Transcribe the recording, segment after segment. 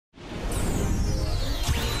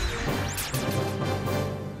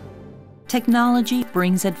Technology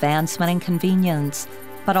brings advancement and convenience,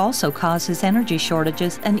 but also causes energy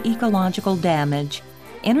shortages and ecological damage.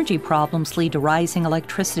 Energy problems lead to rising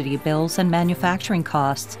electricity bills and manufacturing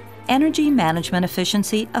costs. Energy management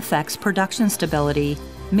efficiency affects production stability.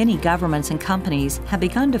 Many governments and companies have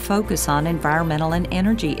begun to focus on environmental and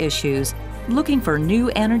energy issues, looking for new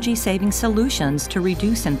energy-saving solutions to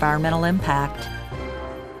reduce environmental impact.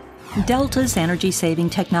 Delta's energy-saving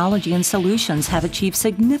technology and solutions have achieved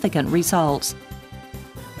significant results.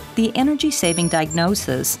 The energy-saving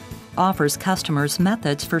diagnosis offers customers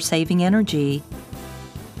methods for saving energy.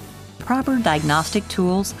 Proper diagnostic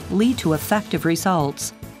tools lead to effective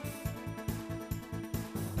results.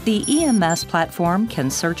 The EMS platform can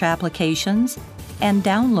search applications and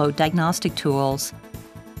download diagnostic tools.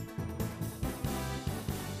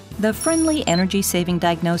 The friendly energy-saving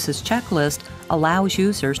diagnosis checklist allows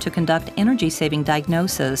users to conduct energy-saving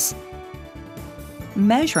diagnosis.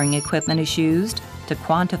 Measuring equipment is used to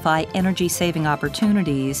quantify energy-saving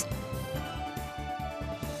opportunities.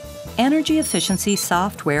 Energy efficiency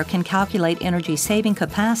software can calculate energy-saving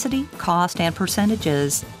capacity, cost, and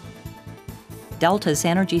percentages. Delta's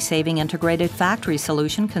energy-saving integrated factory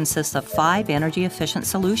solution consists of 5 energy-efficient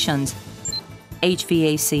solutions: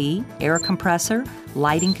 HVAC, air compressor,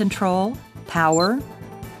 lighting control, power,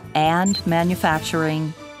 and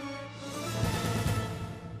manufacturing.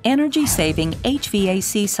 Energy-saving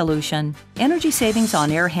HVAC solution. Energy savings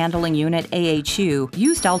on air handling unit AHU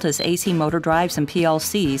use Delta's AC motor drives and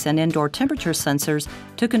PLCs and indoor temperature sensors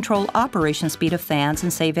to control operation speed of fans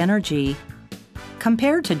and save energy.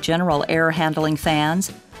 Compared to general air handling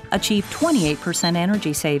fans, achieve 28%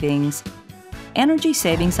 energy savings. Energy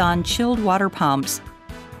savings on chilled water pumps.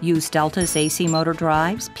 Use Delta's AC motor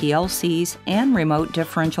drives, PLCs, and remote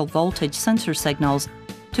differential voltage sensor signals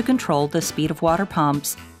to control the speed of water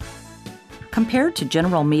pumps. Compared to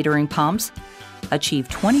general metering pumps, achieve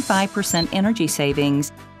 25% energy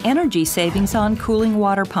savings. Energy savings on cooling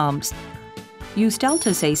water pumps. Use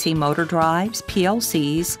Delta's AC motor drives,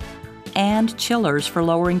 PLCs, and chillers for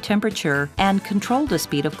lowering temperature and control the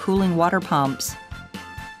speed of cooling water pumps.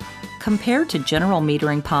 Compared to general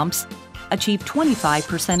metering pumps, achieve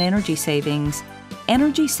 25% energy savings.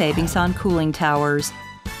 Energy savings on cooling towers.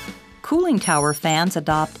 Cooling tower fans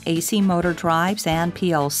adopt AC motor drives and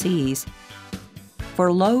PLCs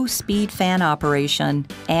for low-speed fan operation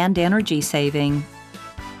and energy saving.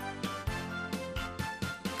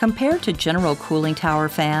 Compared to general cooling tower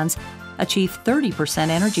fans, achieve 30%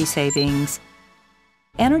 energy savings.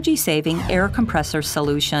 Energy-saving air compressor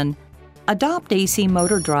solution. Adopt AC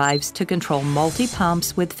motor drives to control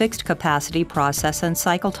multi-pumps with fixed capacity process and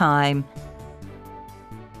cycle time.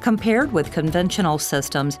 Compared with conventional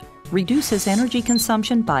systems, reduces energy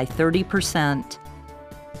consumption by 30%.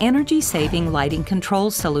 Energy-saving lighting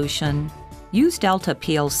control solution. Use Delta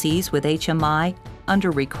PLCs with HMI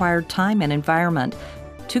under required time and environment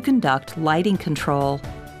to conduct lighting control.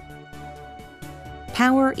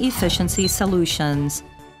 Power efficiency solutions.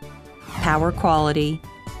 Power quality.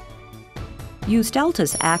 Use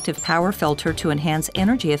Delta's active power filter to enhance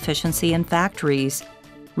energy efficiency in factories,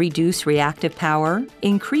 reduce reactive power,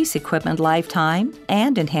 increase equipment lifetime,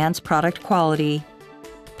 and enhance product quality.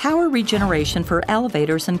 Power regeneration for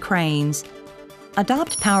elevators and cranes.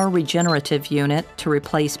 Adopt Power Regenerative unit to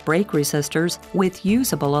replace brake resistors with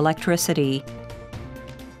usable electricity.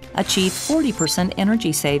 Achieve 40%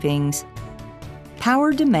 energy savings.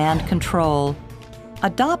 Power demand control.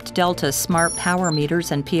 Adopt Delta's smart power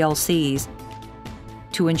meters and PLCs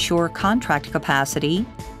to ensure contract capacity,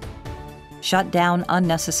 shut down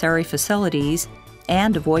unnecessary facilities,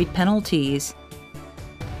 and avoid penalties.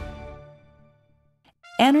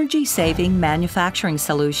 Energy-saving manufacturing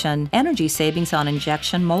solution. Energy savings on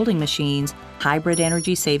injection molding machines. Hybrid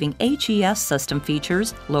energy-saving HES system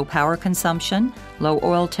features low power consumption, low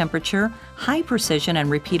oil temperature, high precision and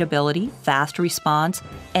repeatability, fast response,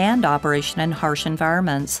 and operation in harsh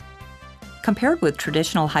environments. Compared with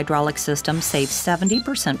traditional hydraulic systems, save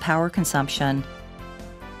 70% power consumption.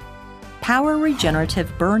 Power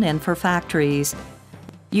regenerative burn-in for factories.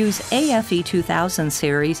 Use AFE 2000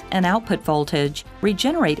 series and output voltage.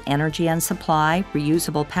 Regenerate energy and supply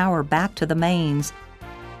reusable power back to the mains.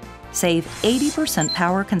 Save 80%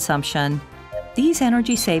 power consumption. These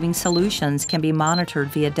energy-saving solutions can be monitored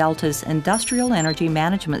via Delta's Industrial Energy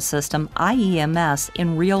Management System, IEMS,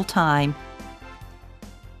 in real time,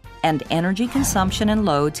 and energy consumption and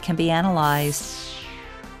loads can be analyzed.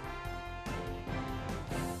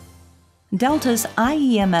 Delta's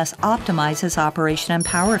IEMS optimizes operation and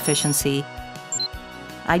power efficiency,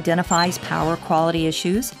 identifies power quality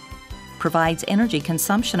issues, provides energy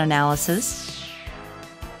consumption analysis,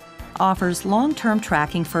 offers long-term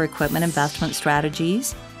tracking for equipment investment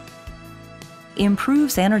strategies,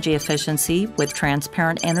 improves energy efficiency with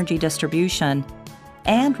transparent energy distribution,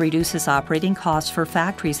 and reduces operating costs for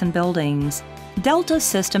factories and buildings. Delta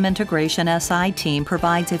System Integration SI team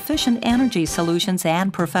provides efficient energy solutions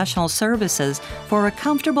and professional services for a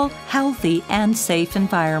comfortable, healthy, and safe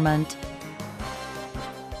environment.